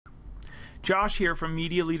Josh here from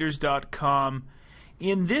MediaLeaders.com.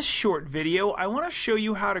 In this short video, I want to show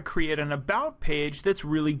you how to create an About page that's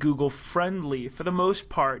really Google friendly for the most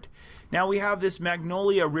part. Now we have this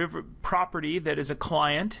Magnolia River property that is a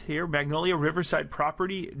client here,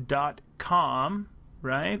 MagnoliaRiversideProperty.com,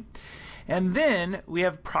 right? And then we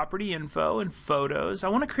have property info and photos. I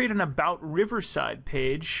want to create an About Riverside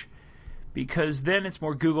page because then it's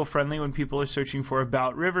more Google friendly when people are searching for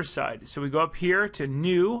About Riverside. So we go up here to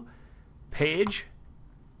New Page,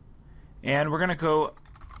 and we're going to go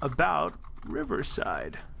About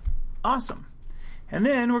Riverside. Awesome. And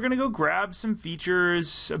then we're going to go grab some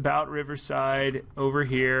features about Riverside over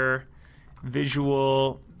here.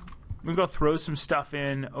 Visual. We're going to go throw some stuff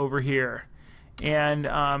in over here and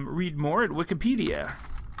read more at Wikipedia.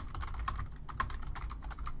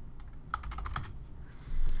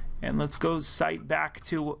 And let's go cite back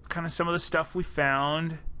to kind of some of the stuff we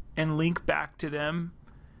found and link back to them.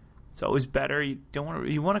 It's always better.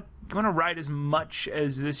 You want to write as much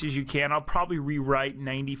as this as you can. I'll probably rewrite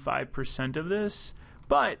 95% of this,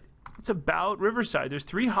 but it's about Riverside. There's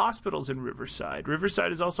 3 hospitals in Riverside.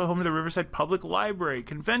 Riverside is also home to the Riverside Public Library,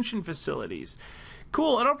 convention facilities.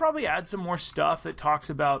 Cool. And I'll probably add some more stuff that talks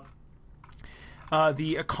about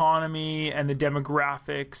the economy and the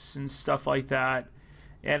demographics and stuff like that.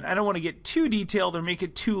 And I don't want to get too detailed or make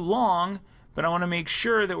it too long, but I want to make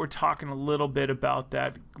sure that we're talking a little bit about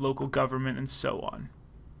that local government and so on.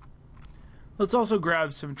 Let's also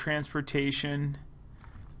grab some transportation.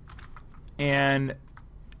 And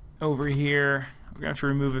over here, we're going to have to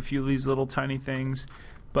remove a few of these little tiny things.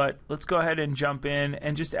 But let's go ahead and jump in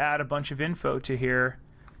and just add a bunch of info to here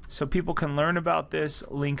so people can learn about this,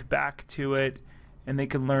 link back to it, and they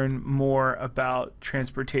can learn more about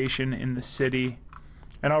transportation in the city.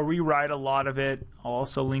 And I'll rewrite a lot of it. I'll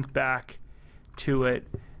also link back to it,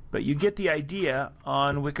 but you get the idea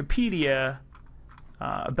on Wikipedia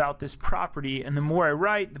about this property, and the more I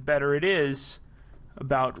write, the better it is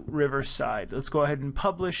about Riverside. Let's go ahead and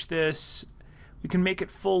publish this. We can make it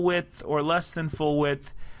full width or less than full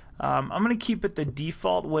width. I'm going to keep it the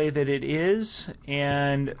default way that it is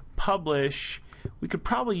and publish. We could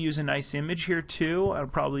probably use a nice image here too. I'll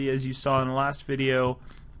probably, as you saw in the last video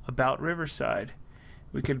about Riverside,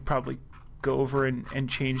 we could probably go over and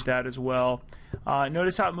change that as well.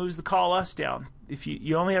 Notice how it moves the call us down. If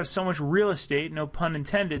you only have so much real estate, no pun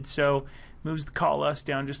intended, so it moves the call us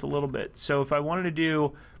down just a little bit. So if I wanted to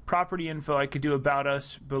do property info, I could do about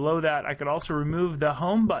us. Below that, I could also remove the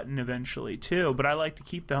home button eventually too, but I like to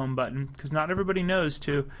keep the home button because not everybody knows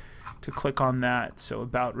to click on that. So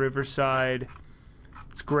about Riverside,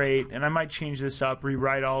 it's great, and I might change this up,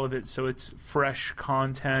 rewrite all of it so it's fresh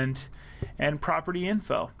content. And property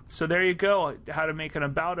info. So there you go, how to make an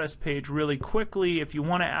About Us page really quickly. If you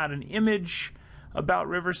want to add an image about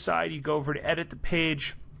Riverside, you go over to edit the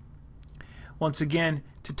page. Once again,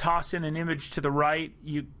 to toss in an image to the right,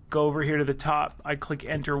 you go over here to the top. I click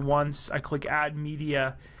enter once, I click add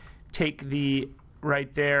media, take the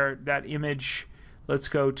right there, that image, let's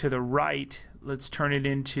go to the right, let's turn it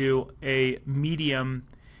into a medium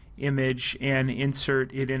image and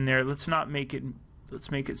insert it in there. Let's make it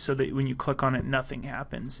so that when you click on it, nothing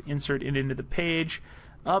happens. Insert it into the page,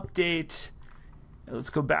 update. Let's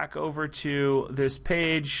go back over to this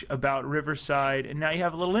page about Riverside, and now you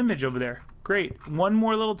have a little image over there. Great. One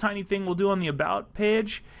more little tiny thing we'll do on the About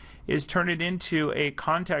page is turn it into a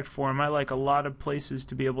contact form. I like a lot of places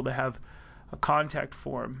to be able to have a contact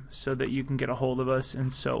form so that you can get a hold of us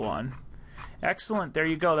and so on. Excellent. There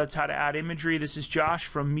you go. That's how to add imagery. This is Josh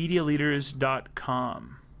from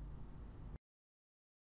MediaLeaders.com.